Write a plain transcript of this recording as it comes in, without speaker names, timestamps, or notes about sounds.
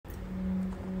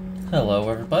Hello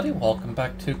everybody, welcome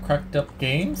back to Cracked Up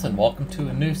Games, and welcome to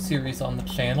a new series on the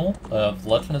channel of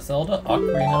Legend of Zelda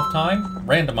Ocarina of Time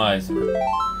Randomizer.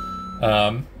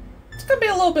 It's gonna be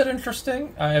a little bit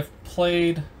interesting. I've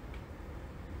played...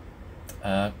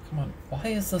 come on, why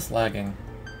is this lagging?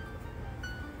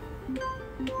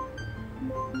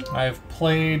 I've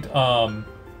played,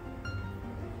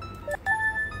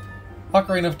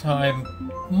 Ocarina of Time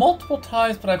multiple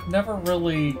times, but I've never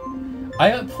really... I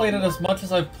haven't played it as much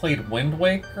as I've played Wind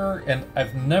Waker, and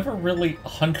I've never really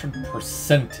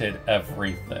 100%ed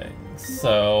everything.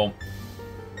 So,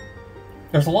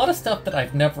 there's a lot of stuff that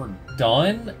I've never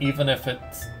done, even if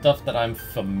it's stuff that I'm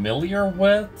familiar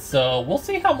with. So, we'll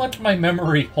see how much my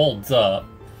memory holds up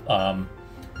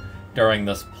during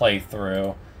this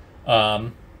playthrough.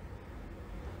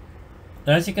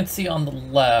 As you can see on the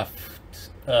left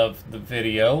of the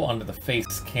video, under the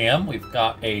face cam, we've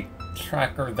got a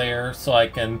tracker there so I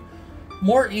can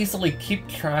more easily keep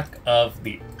track of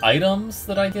the items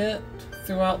that I get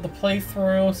throughout the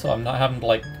playthrough, so I'm not having to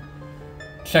like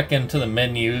check into the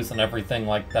menus and everything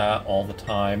like that all the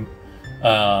time.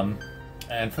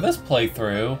 And for this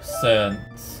playthrough,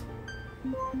 since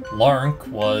Loink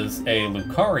was a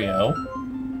Lucario,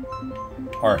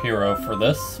 our hero for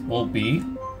this will be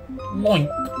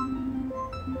Loink.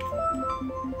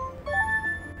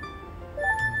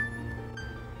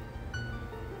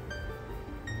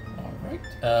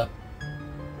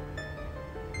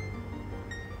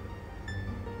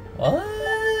 What?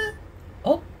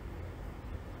 Oh.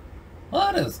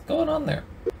 What is going on there?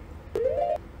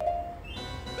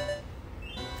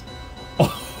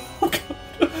 Oh,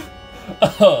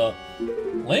 God.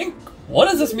 Link,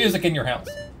 what is this music in your house?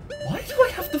 Why do I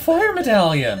have the fire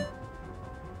medallion?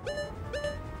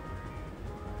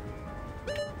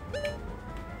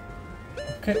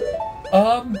 Okay,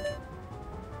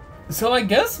 so I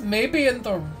guess maybe in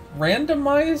the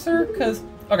randomizer, because...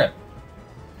 Okay.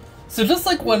 So just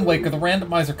like Wind Waker, the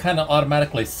randomizer kind of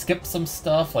automatically skips some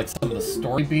stuff, like some of the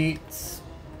story beats.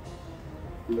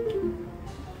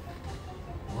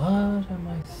 What am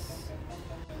I...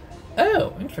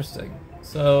 Oh, interesting.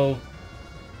 So...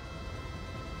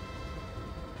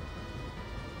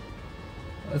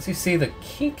 As you see, the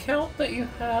key count that you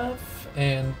have,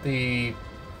 and the...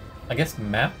 I guess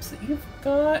maps that you've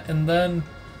got, and then...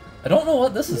 I don't know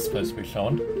what this is supposed to be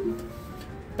showing.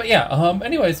 But yeah,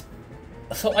 anyways,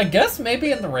 so I guess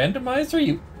maybe in the randomizer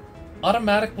you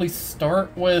automatically start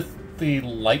with the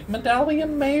light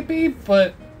medallion, maybe,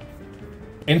 but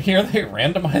in here they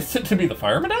randomized it to be the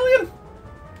fire medallion?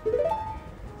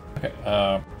 Okay,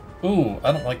 ooh,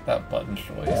 I don't like that button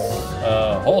choice.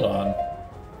 Hold on.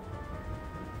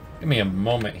 Give me a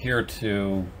moment here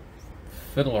to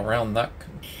fiddle around that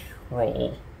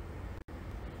control.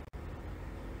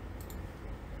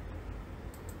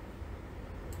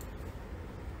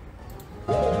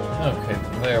 Okay,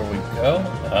 there we go.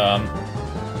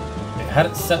 It had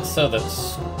it set so that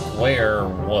square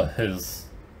was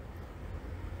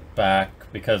back,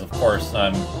 because of course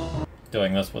I'm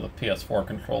doing this with a PS4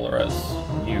 controller as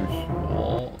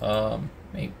usual. Let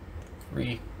me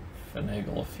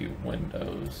re-finagle a few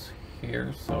windows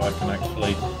here so I can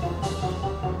actually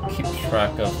keep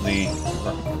track of the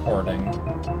recording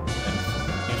information.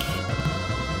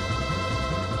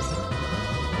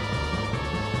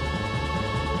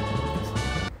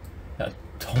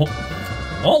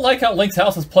 I don't like how Link's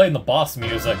house is playing the boss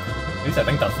music. At least I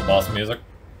think that's the boss music.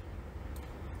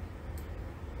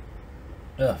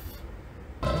 Ugh.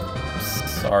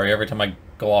 Sorry, every time I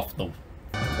go off the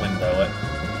window it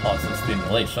pauses the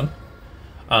emulation.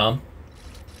 But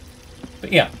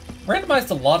yeah, randomized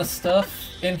a lot of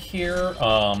stuff in here.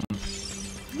 Oh,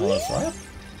 that's right.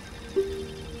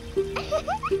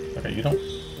 Okay, you don't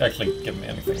actually give me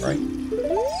anything, right?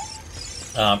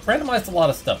 Randomized a lot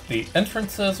of stuff. The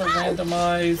entrances are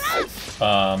randomized.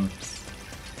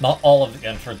 Not all of the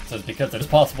entrances, because it's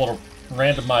possible to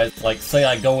randomize, like, say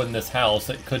I go in this house,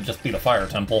 it could just be the fire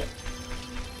temple.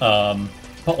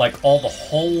 But, like, all the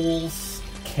holes,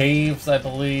 caves, I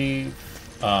believe,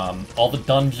 all the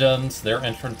dungeons, their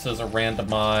entrances are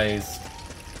randomized.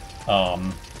 A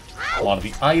lot of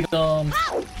the items.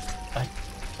 I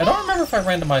don't remember if I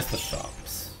randomized the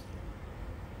shops.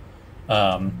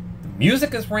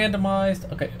 Music is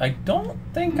randomized. Okay, I don't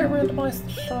think I randomized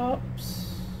the shops.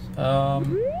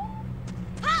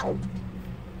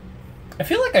 I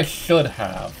feel like I should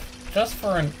have, just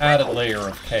for an added layer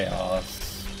of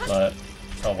chaos, but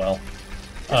oh well.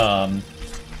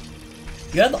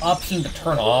 You had the option to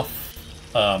turn off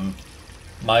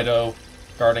Mido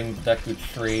guarding the Deku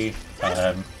tree.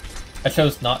 I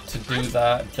chose not to do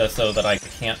that, just so that I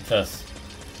can't just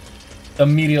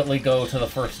immediately go to the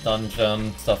first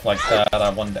dungeon, stuff like that. I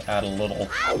wanted to add a little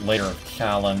layer of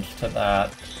challenge to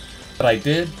that. But I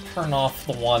did turn off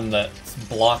the one that's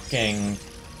blocking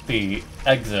the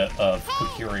exit of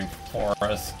Kokiri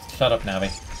Forest. Shut up, Navi.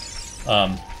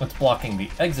 It's blocking the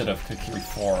exit of Kokiri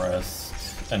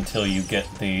Forest until you get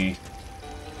the...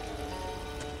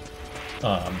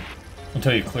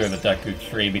 until you clear the Deku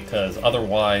Tree, because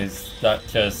otherwise that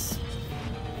just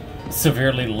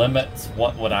severely limits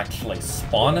what would actually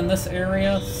spawn in this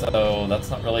area, so that's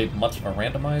not really much of a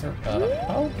randomizer. How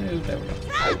do... there we go.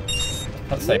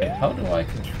 How to say, how do I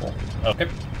control... Okay,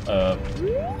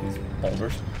 these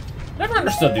boulders. Never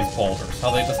understood these boulders,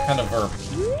 how they just kind of are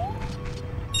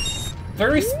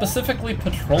very specifically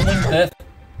patrolling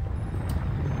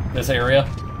this area.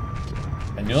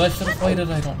 I knew I should have waited,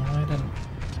 I don't know why I didn't.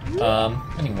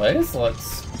 Anyways,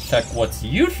 let's check what's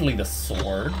usually the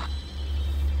sword.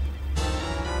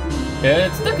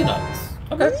 It's Deku Nuts.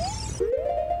 Okay.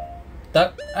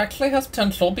 That actually has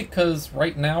potential because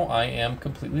right now I am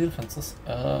completely defenseless.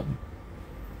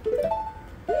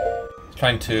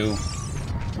 Trying to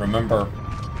remember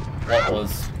what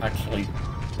was actually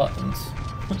buttons.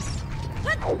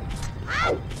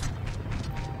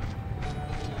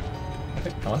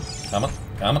 Okay, come on, come on,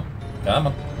 come on, come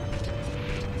on.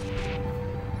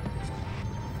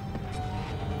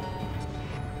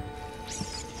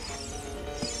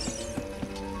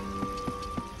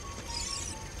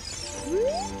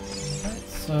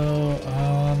 So, I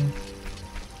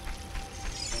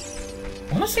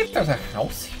want to see if there's a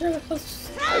house here that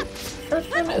has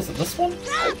treasure in it. Is it this one?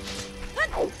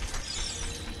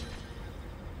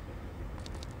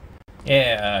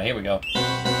 Yeah, here we go.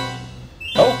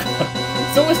 Oh god.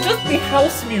 So it's just the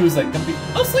house music and the...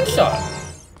 Oh, slingshot!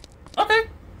 Okay.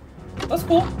 That's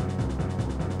cool.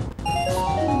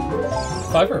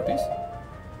 5 rupees.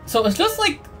 So it's just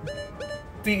like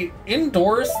the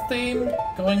indoors theme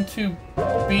going to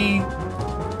be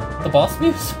the boss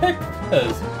music?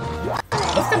 Because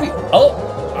that's gonna be... Oh!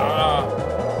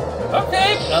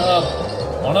 Okay,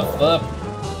 one of the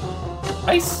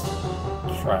ice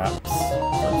traps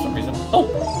for some reason. Oh!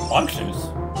 Bonk shoes.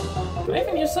 Can I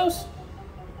even use those?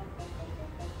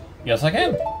 Yes, I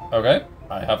can. Okay,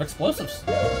 I have explosives.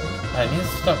 I need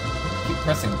to keep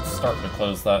pressing start to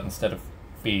close that instead of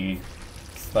B.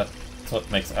 So that's what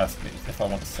makes ask me if I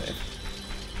want to save.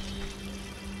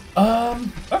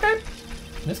 Okay.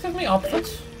 This gives me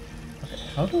options. Okay,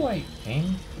 how do I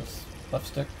aim this left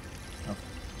stick?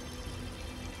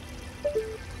 Okay.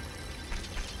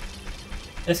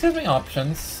 This gives me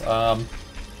options. Hold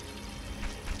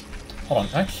on,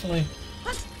 actually,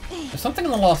 there's something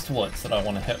in the Lost Woods that I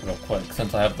want to hit real quick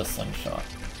since I have the slingshot.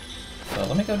 So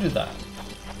let me go do that.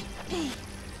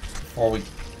 Before we...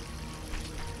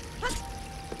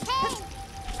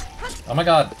 Oh my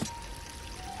god!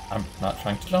 I'm not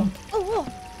trying to jump.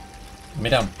 Get me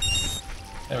down.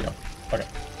 There we go. Okay.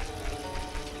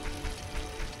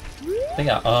 But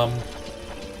yeah,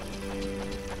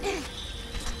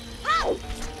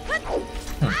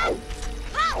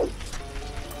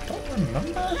 don't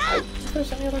remember if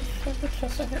there's any other treasure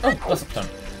chests in here. Oh, that's a stone.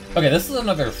 Okay, this is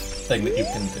another thing that you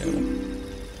can do.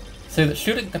 Say that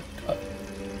shooting...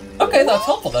 okay, that's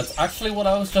helpful. That's actually what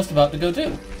I was just about to go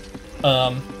do.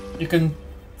 You can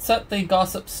set the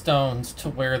gossip stones to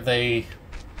where they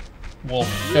will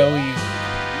show you...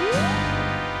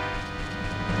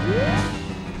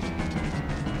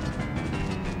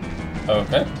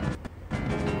 Okay.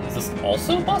 Is this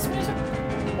also boss music?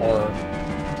 Or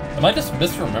am I just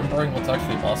misremembering what's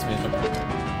actually boss music?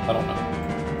 I don't know.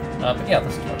 But yeah,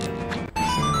 this is what.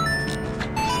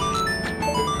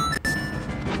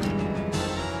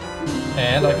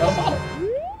 And I got a bottle.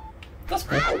 That's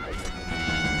cool.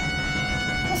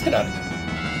 Let's get out of here.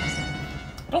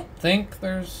 I don't think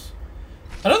there's...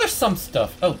 I know there's some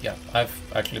stuff. Oh yeah, I've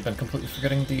actually been completely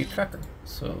forgetting the tracker.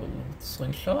 So,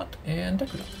 slingshot and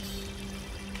Deku Nuts.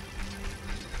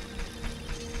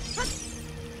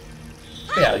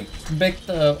 Yeah, you can make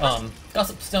the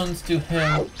gossip stones do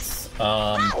hints.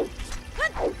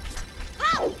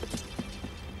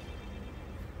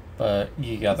 But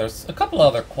yeah, there's a couple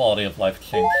other quality of life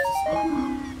changes.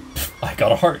 I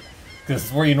got a heart. This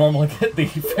is where you normally get the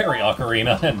fairy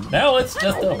ocarina, and now it's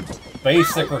just a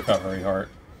basic recovery heart.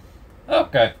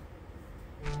 Okay.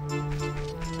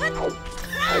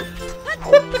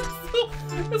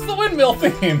 It's the windmill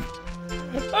theme.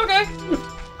 Okay.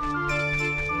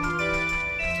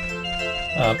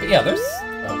 But yeah, there's...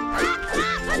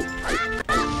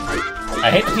 I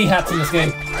hate the P-hats in this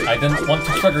game. I didn't want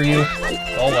to trigger you.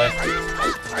 Go away.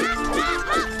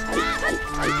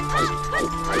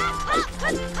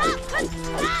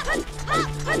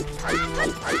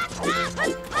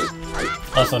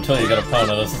 Also, until you get a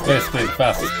Pona, this is basically the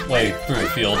fastest way through the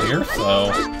field here,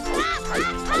 so...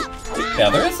 Yeah,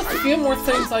 there is a few more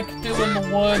things I could do in the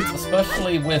woods,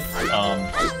 especially with,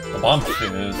 the bomb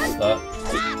shoes. That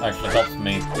actually helps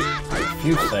me with a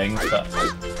few things, but... I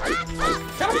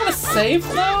kinda wanna save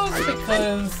those,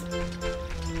 because...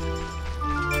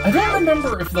 I don't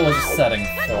remember if there was a setting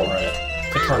for it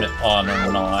to turn it on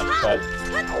or not, but...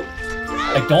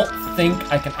 I don't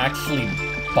think I can actually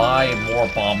buy more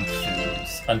bomb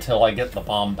shoes until I get the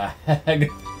bomb bag.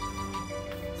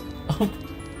 Oh.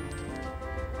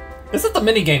 This is the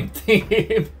minigame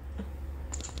theme!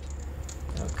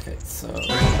 Okay, so...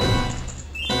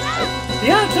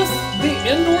 Yeah, just the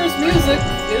indoors music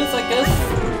is, I guess,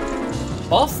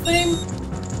 boss theme?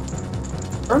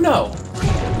 Or no?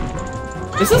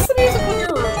 Is this the music when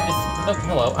you're... Oh,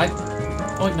 hello,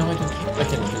 Oh wait, no, I didn't. I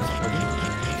can't do this.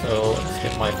 So, let's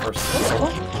get my first solo.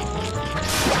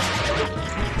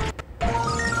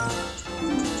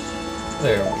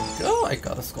 There we go, I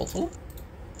got a Skulltula.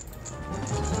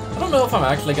 I don't know if I'm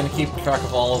actually going to keep track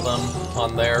of all of them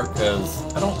on there, because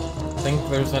I don't think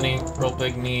there's any real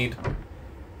big need.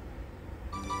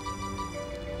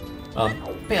 But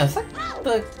yeah, is that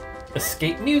the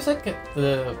escape music at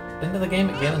the end of the game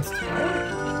at Ganon's Tower?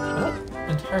 I don't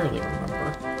entirely remember.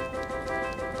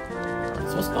 Alright,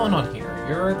 so what's going on here?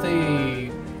 You're the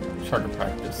charter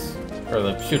practice, or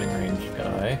the shooting range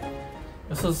guy.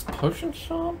 This is Potion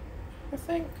Shop, I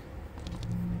think?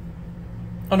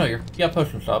 Oh no, yeah,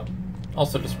 Potion Shop.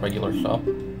 Also just regular shop.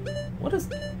 What is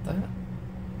that?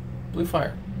 Blue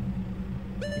Fire.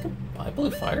 You can buy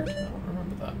Blue Fire? I don't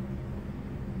remember that.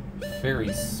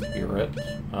 Fairy Spirit.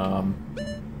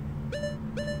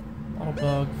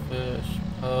 Bottlebug, Fish,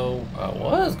 Poe.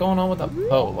 What is going on with that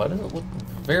Poe? Why does it look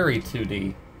very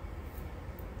 2D?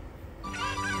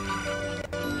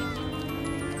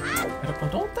 I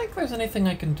don't think there's anything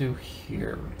I can do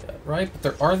here yet, right? But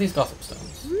there are these Gossip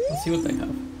Stones. Let's see what they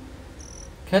have.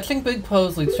 Catching big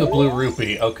Poes leads to a blue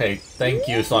rupee. Okay, thank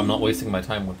you, so I'm not wasting my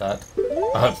time with that.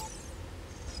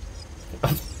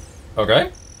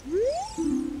 Okay.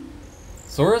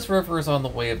 Zora's River is on the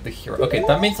way of the hero. Okay,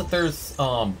 that means that there's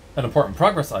an important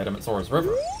progress item at Zora's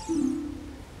River.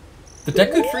 The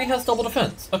Deku Tree has double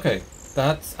defense. Okay,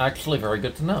 that's actually very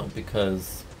good to know,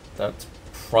 because that's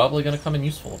probably going to come in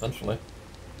useful eventually.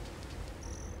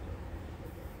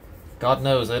 God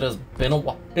knows, it has been a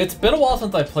while. It's been a while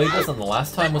since I played this, and the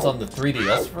last time was on the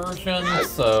 3DS version,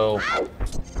 so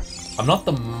I'm not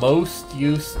the most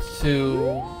used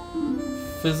to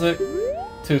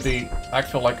the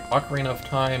actual, like, Ocarina of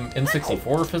Time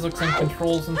N64 physics and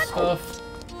controls and stuff.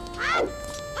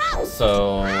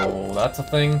 So that's a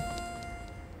thing.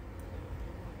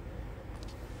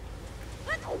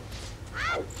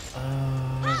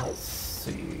 Let's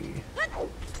see.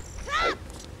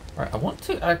 Alright, I want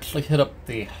to actually hit up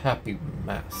the Happy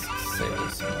Mask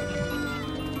salesman.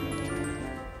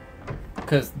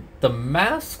 Because the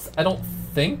masks, I don't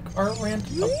think are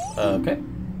random. Oh, okay.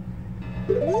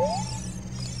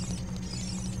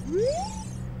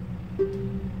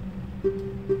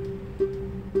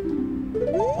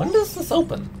 When does this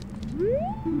open?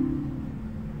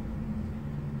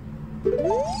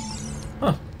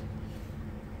 Huh.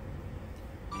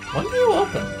 When do you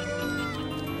open?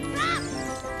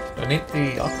 Do I need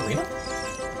the Ocarina?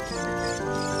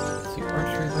 Let's see,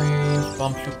 archery range,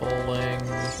 bomb shoe bowling.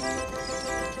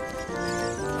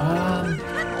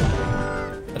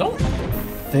 I don't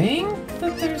think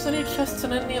that there's any chests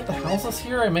in any of the houses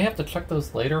here. I may have to check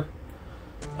those later.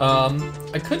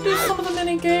 I could do some of the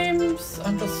mini games.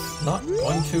 I'm just not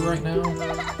going to right now.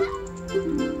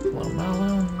 Hello,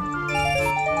 Mallow.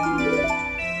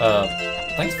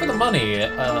 Thanks for the money.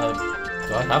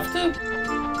 Do I have to?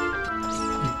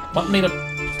 You want me to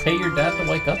pay your dad to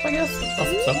wake up, I guess?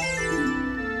 So.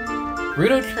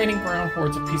 Gerudo Training Ground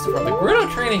hoards a piece of rock. The Gerudo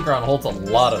Training Ground holds a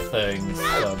lot of things,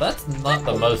 so that's not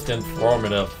the most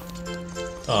informative,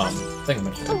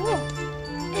 thingamajig.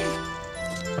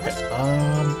 Okay,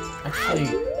 actually,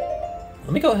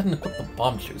 let me go ahead and equip the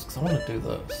bomb shoes, because I want to do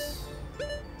this.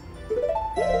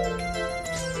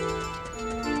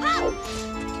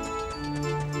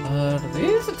 Do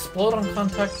these explode on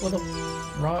contact with a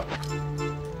rock?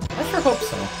 I sure hope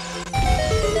so.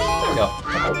 There we go.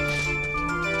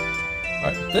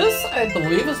 Alright, this, I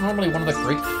believe, is normally one of the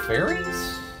Great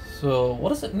Fairies? So,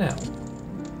 what is it now?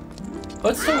 Oh,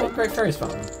 it's still a Great Fairies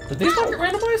fountain. Did these not get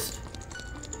randomized?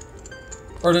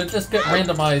 Or did it just get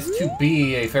randomized to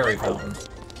be a fairy fountain?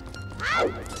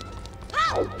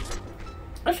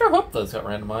 I sure hope those got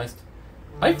randomized.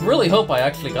 I really hope I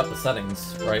actually got the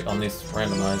settings right on this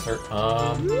randomizer.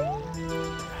 How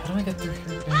do I get through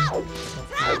here again?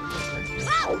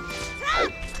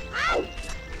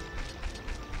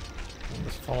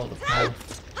 Just follow the path.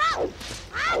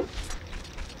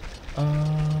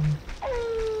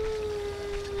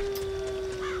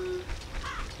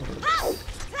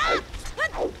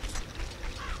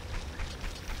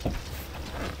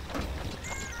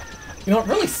 You know, it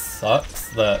really sucks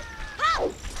that,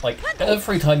 like,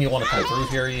 every time you want to come through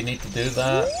here, you need to do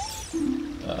that.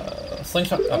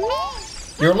 Slingshot.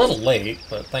 You're a little late,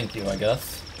 but thank you, I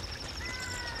guess.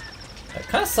 It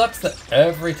kind of sucks that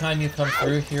every time you come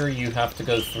through here, you have to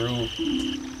go through.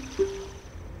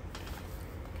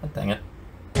 God dang it.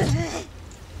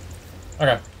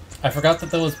 Okay. I forgot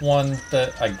that there was one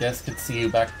that I guess could see you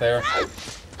back there.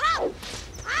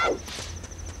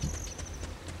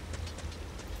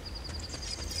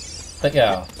 But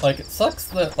yeah, like, it sucks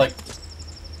that, like,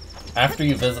 after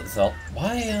you visit Zelda...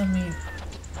 Why, I mean...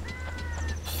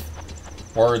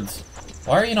 Words.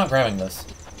 Why are you not grabbing this?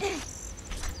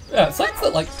 Yeah, it sucks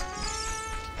that, like...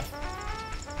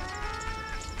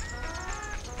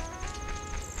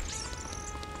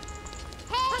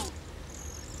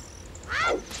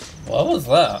 What was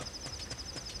that?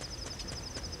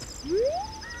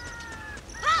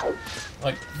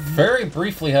 Like, very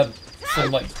briefly had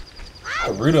some, like,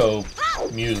 Naruto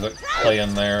music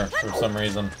playing there for some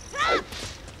reason.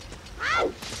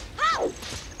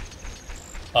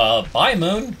 Bye,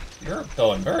 Moon! You're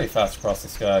going very fast across the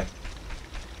sky.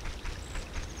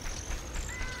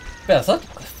 Yeah,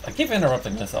 I keep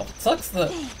interrupting myself. It sucks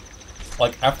that,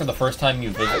 like, after the first time you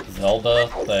visit Zelda,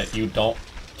 that you don't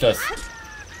just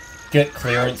get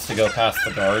clearance to go past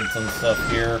the guards and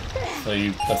stuff here, so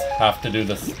you just have to do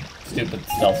this stupid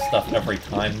stealth stuff every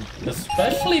time,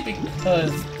 especially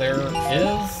because there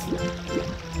is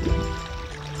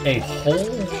a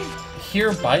hole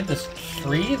here by this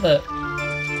tree that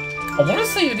I want to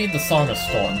say you need the Song of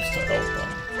Storms to open.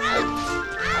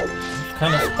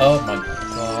 Kind of. Oh my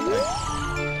god.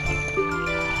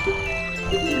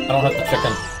 I don't have the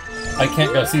chicken. I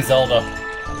can't go see Zelda.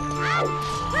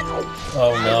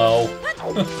 Oh no.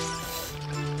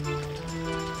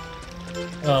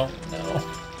 Oh no.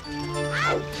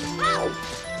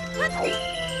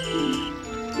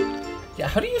 Yeah,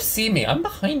 how do you see me? I'm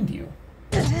behind you.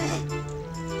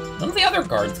 None of the other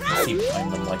guards can see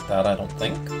behind them like that, I don't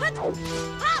think.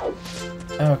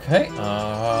 Okay,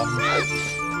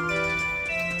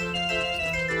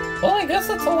 well, I guess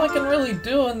that's all I can really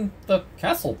do in the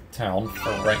castle town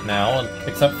for right now,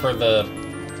 except for the,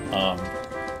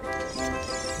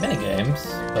 minigames,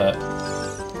 but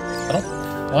I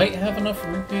don't quite have enough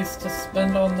rupees to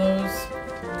spend on those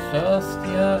just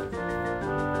yet.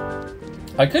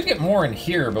 I could get more in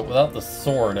here, but without the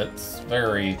sword, it's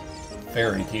very,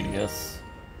 very tedious.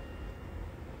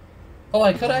 Oh,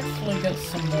 I could actually get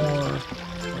some more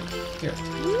right here.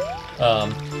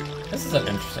 This is an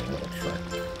interesting little trick.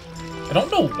 I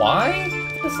don't know why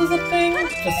this is a thing,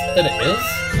 just that it is.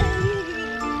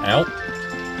 Ow.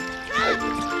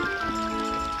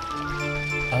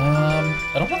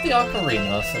 I don't have the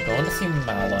Ocarina, so going to see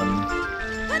Malin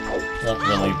won't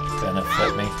really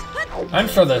benefit me. I'm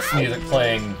sure this music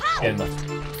playing in the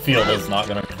field is not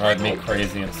going to drive me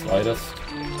crazy in the slightest.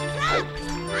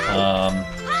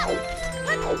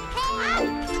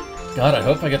 God, I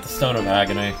hope I get the Stone of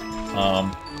Agony.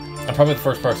 I'm probably the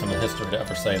first person in history to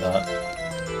ever say that.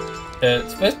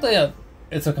 It's basically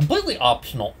it's a completely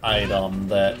optional item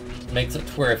that makes it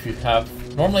to where if you have...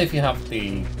 Normally if you have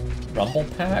the Rumble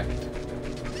Pack...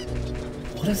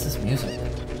 What is this music?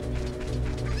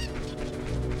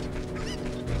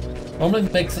 Normally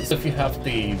makes it so if you have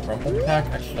the Rumble Pack...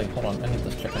 Actually, hold on, I need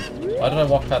this chicken. Why did I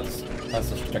walk past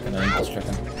this chicken? I need this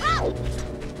chicken.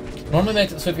 Normally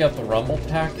makes it so if you have the Rumble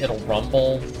Pack, it'll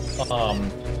rumble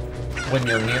when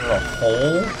you're near a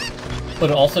hole, but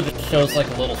it also just shows like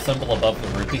a little symbol above the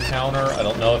rupee counter. I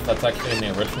don't know if that's actually in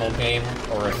the original game,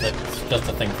 or if it's just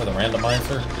a thing for the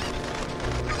randomizer.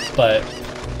 But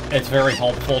it's very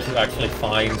helpful to actually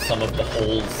find some of the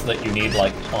holes that you need,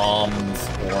 like bombs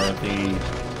or the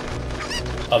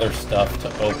other stuff to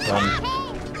open.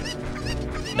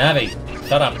 Navi,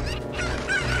 shut up.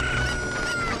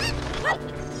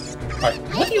 Alright,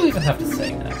 what do you even have to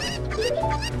say now?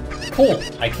 Cool,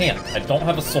 I can't. I don't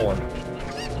have a sword.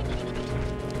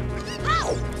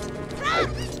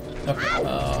 Okay,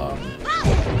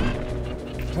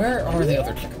 where are the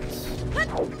other chickens?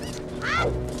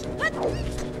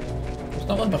 There's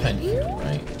no one behind here,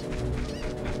 right?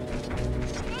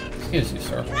 Excuse you,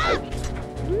 sir.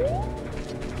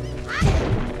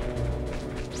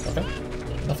 Okay,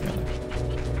 nothing in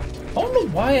there. I don't know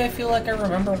why I feel like I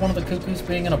remember one of the cuckoos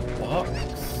being in a box.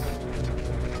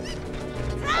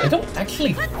 I don't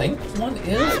actually think one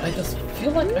is, I just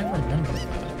feel like I remember that.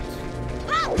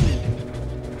 No.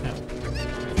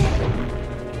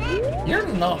 You're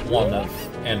not one of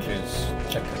Andrew's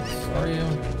chickens, are you,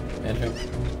 Andrew?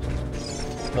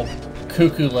 Well,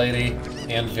 Cuckoo Lady,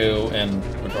 Andrew, and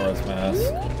Majora's Mask.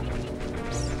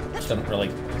 Shouldn't really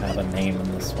have a name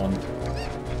in this one.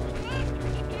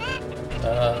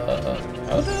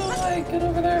 How do I get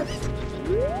over there?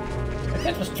 I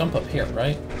can't just jump up here,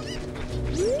 right?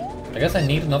 I guess I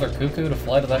need another cuckoo to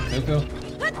fly to that cuckoo.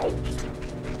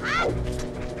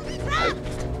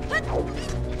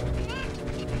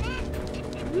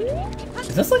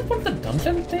 Is this like one of the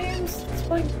dungeon themes? It's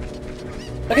like...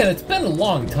 Again, it's been a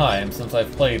long time since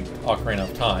I've played Ocarina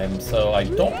of Time, so I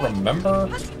don't remember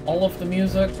all of the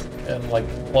music and like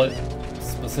what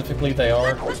specifically they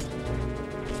are.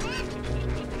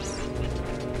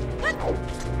 I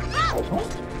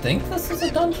don't think this is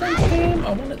a dungeon theme.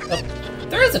 I want it. Oh,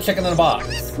 there is a chicken in a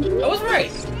box. I was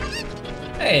right.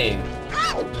 Hey,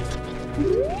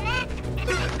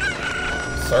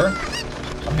 sir,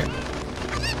 come here.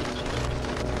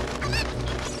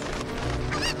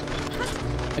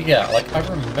 But yeah, like I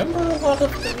remember a lot of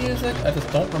the music. I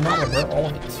just don't remember where all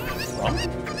of it's from.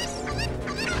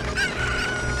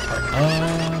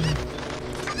 Alright,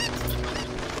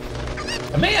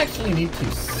 I may actually need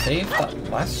to save that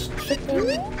last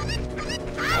chicken,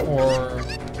 or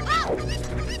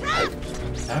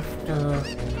after...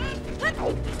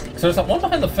 So there's that one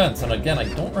behind the fence, and again, I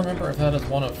don't remember if that is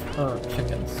one of her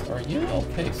chickens. Are you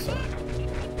okay, sir?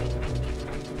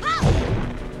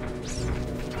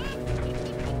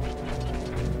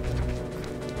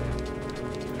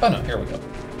 Oh no, here we go.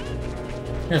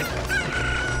 Here's the last one.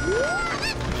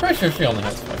 I'm pretty sure she only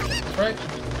has 5 chickens, right?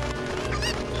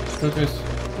 Cuckoos. I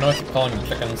know I keep calling them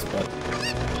chickens, but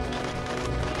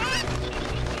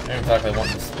I don't exactly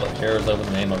want to split hairs over the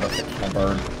name of a fictional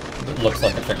bird that looks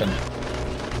like a chicken.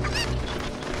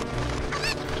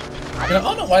 You know, I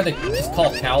don't know why they just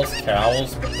call cows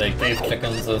cows, but they gave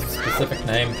chickens a specific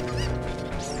name.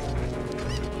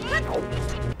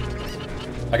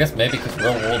 I guess maybe because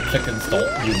real-world chickens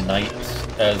don't unite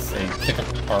as a chicken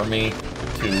army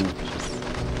to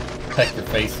peck your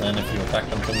face in if you attack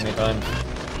them too many times.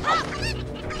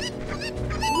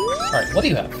 Alright, what do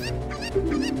you have?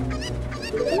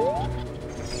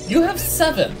 You have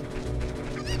 7!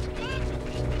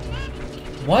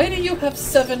 Why do you have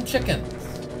 7 chickens?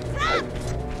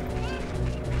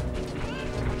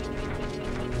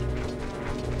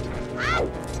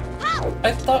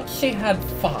 I thought she had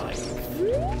 5.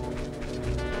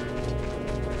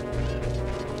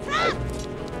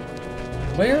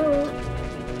 Where...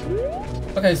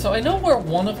 Okay, so I know where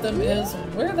one of them is.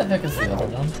 Where the heck is the other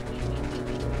one?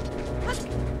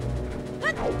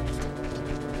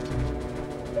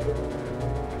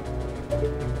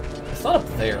 It's not up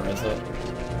there, is it?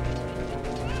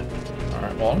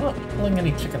 Alright, well I'm not pulling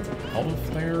any chickens out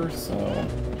of there, so...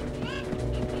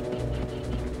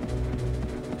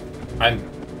 I'm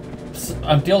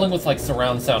dealing with like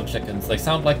surround sound chickens. They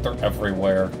sound like they're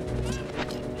everywhere.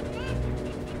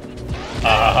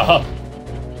 Ah!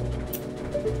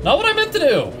 Not what I meant to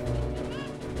do!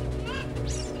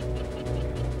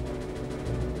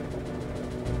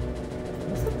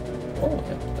 What's the portal up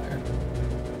there?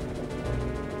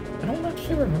 I don't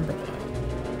actually remember that.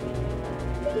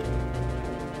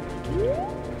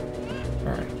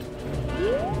 Alright.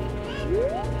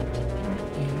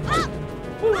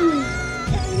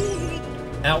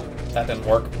 Ow, that didn't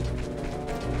work.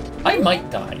 I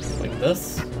might die doing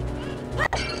this.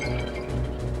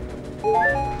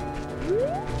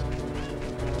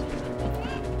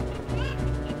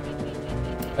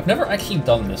 I've never actually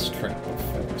done this trick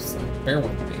before, so bear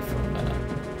with me for a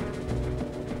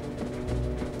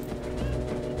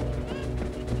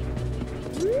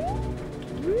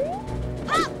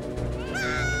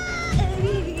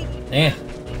minute.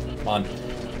 Come on.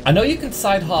 I know you can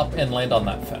side hop and land on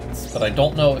that fence, but I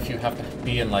don't know if you have to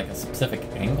be in like a specific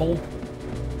angle.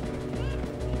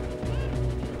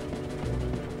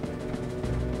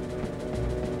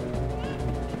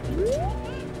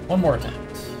 One more attempt.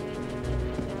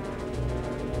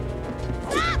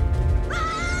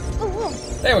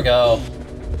 There we go.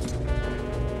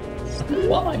 Okay,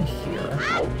 while I'm here...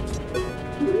 Oh.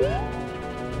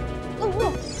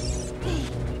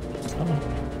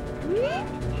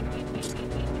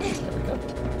 There we go.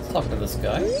 Let's talk to this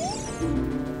guy.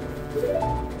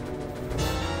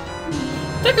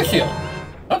 Sticker shield!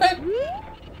 Okay.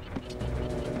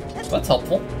 That's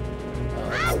helpful.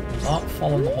 Let's not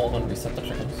fall in the hole and reset the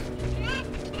chickens.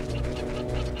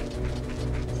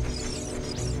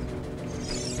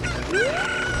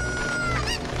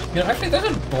 You know, actually, there's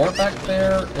a door back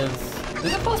there.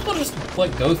 Is it possible to just,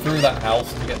 like, go through that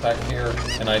house to get back here?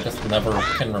 And I just never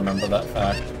can remember that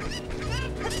fact.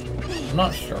 I'm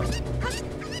not sure.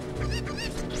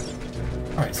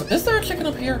 Alright, so is there a chicken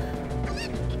up here?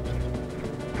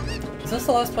 Is this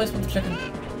the last place with the chicken?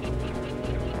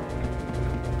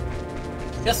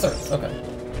 Yes, there is. Okay.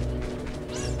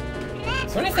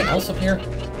 Is there anything else up here? I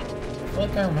feel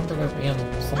like I remember there being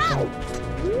something.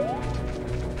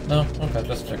 No? Okay,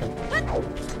 just chicken.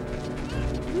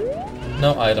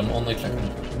 No item, only chicken.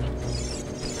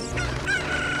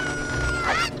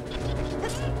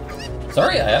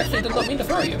 Sorry, I actually did not mean to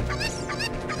throw you.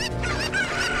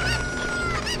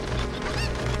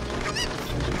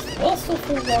 Well, still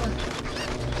full of water.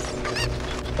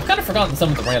 I've kind of forgotten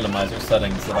some of the randomizer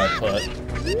settings that I put.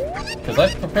 Because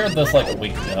I prepared this like a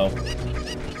week ago.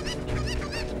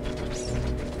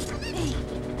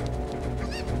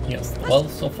 Yes, the well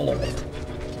is still full of water.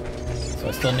 So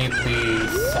I still need the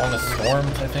Song of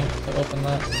Storms, I think, to open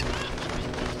that.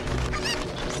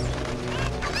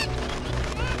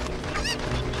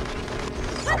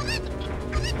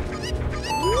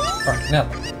 Alright, now.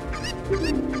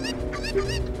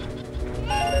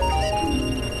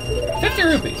 50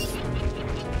 rupees.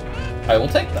 I will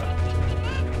take that.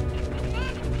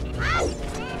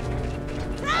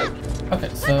 Okay,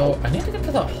 so I need to get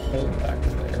to that hole back there.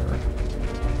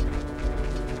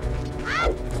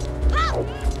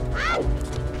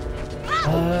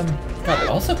 God, I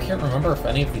also can't remember if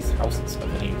any of these houses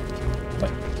have any,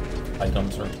 like,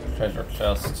 items or treasure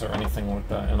chests or anything like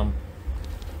that in them.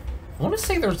 I want to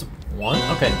say there's one.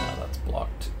 Okay, no, that's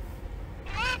blocked.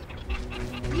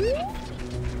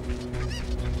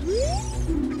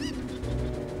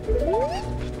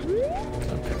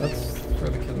 Okay, let's throw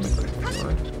the kid in the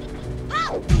graveyard.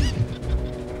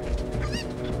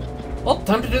 Well,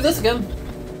 time to do this again.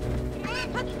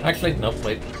 Actually, nope,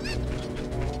 wait.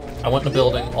 I went in the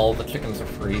building, all the chickens are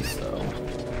free, so...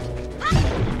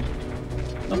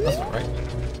 Nope, that's not right.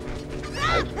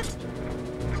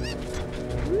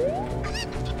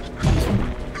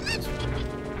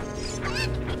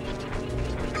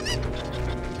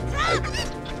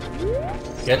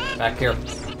 Get back here.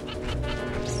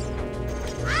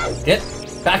 Get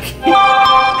back here!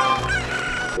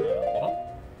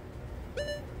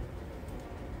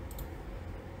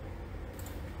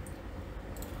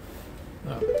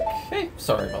 Okay,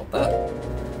 sorry about that.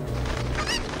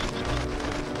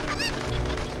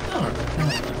 Alright,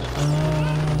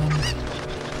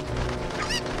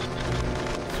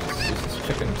 let's use this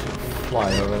chicken to fly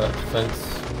over that fence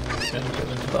and get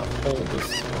into that hole this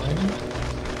time.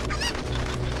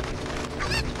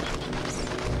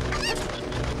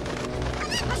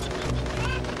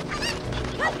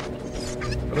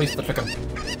 Release the chicken.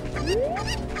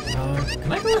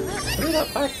 Can I go through that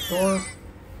back door?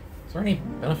 Is there any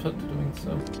benefit to doing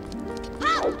so?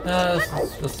 This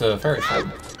is just a fairy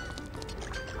thing.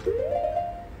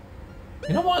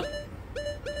 You know what?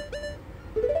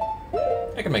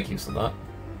 I can make use of that.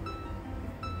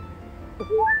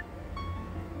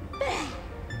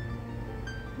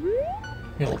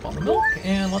 Heal up on the milk,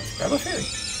 and let's grab a fairy.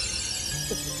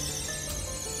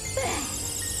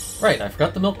 Right, I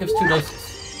forgot the milk gives 2 doses.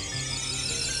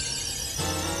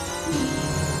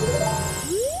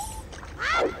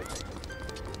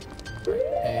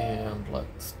 And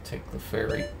let's take the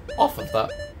fairy off of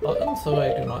that button so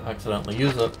I do not accidentally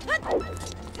use it.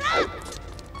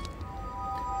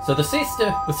 So the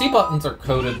C buttons are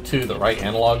coded to the right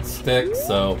analog stick,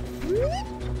 so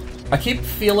I keep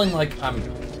feeling like I'm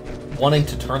wanting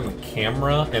to turn the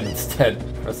camera and instead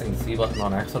pressing the C button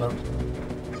on accident.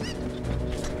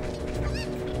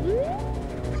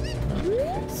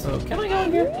 Okay, so can I go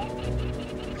in here?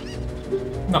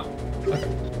 No. Okay.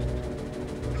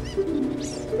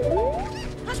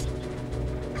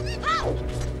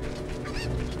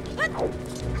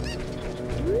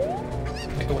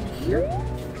 Can I go in here?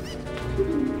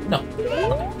 No.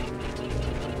 Okay.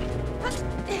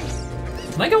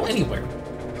 Can I go anywhere?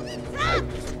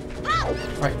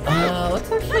 Right,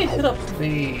 let's actually hit up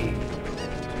the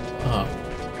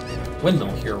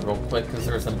windmill here real quick, because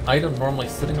there's an item normally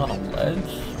sitting on a ledge.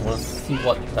 I want to see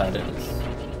what that is.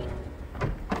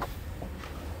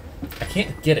 I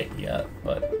can't get it yet,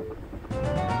 but...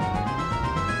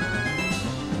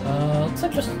 looks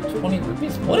like just 20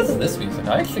 rupees. What is this music?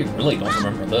 I actually really don't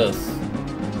remember this.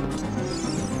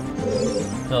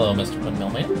 Hello, Mr. Windmill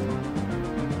Man.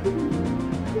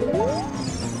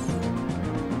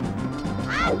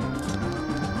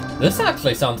 This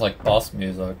actually sounds like boss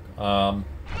music. Part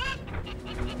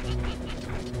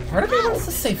of me wants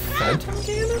to say Phantom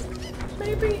Ganon?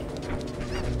 maybe?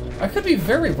 I could be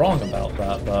very wrong about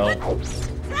that, though.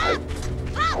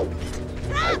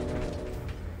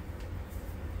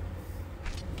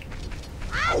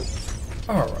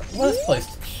 Alright, last place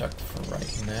to check for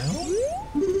right now.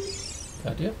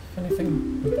 Do you have anything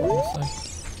important to say?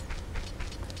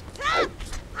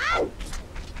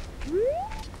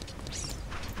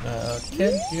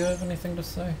 Kid, do you have anything to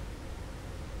say?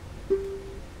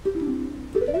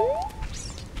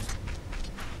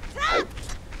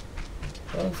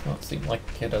 Does not seem like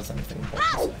Kid has anything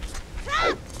important to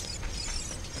say.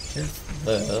 Here's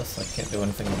this. I can't do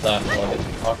anything with that until I get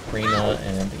the Ocarina,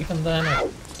 and even then,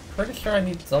 I'm pretty sure I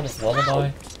need Zelda's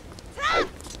Lullaby.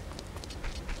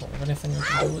 Don't have anything I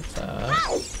can do with that.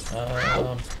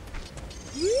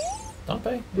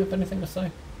 Dante, you have anything to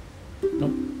say?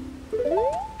 Nope.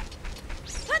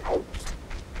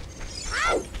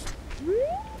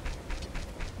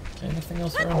 Anything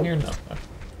else around here? No.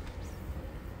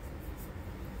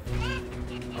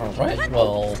 Alright,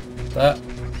 well, that...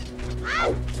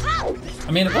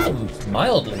 I mean, it was a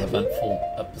mildly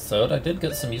eventful episode. I did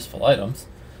get some useful items.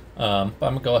 But I'm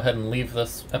going to go ahead and leave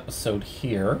this episode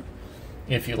here.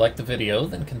 If you liked the video,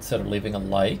 then consider leaving a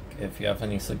like. If you have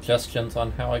any suggestions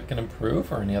on how I can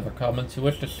improve, or any other comments you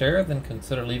wish to share, then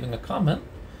consider leaving a comment.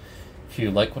 If you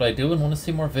like what I do and want to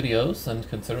see more videos, then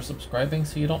consider subscribing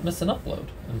so you don't miss an upload.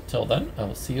 Until then, I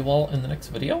will see you all in the next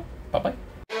video. Bye-bye.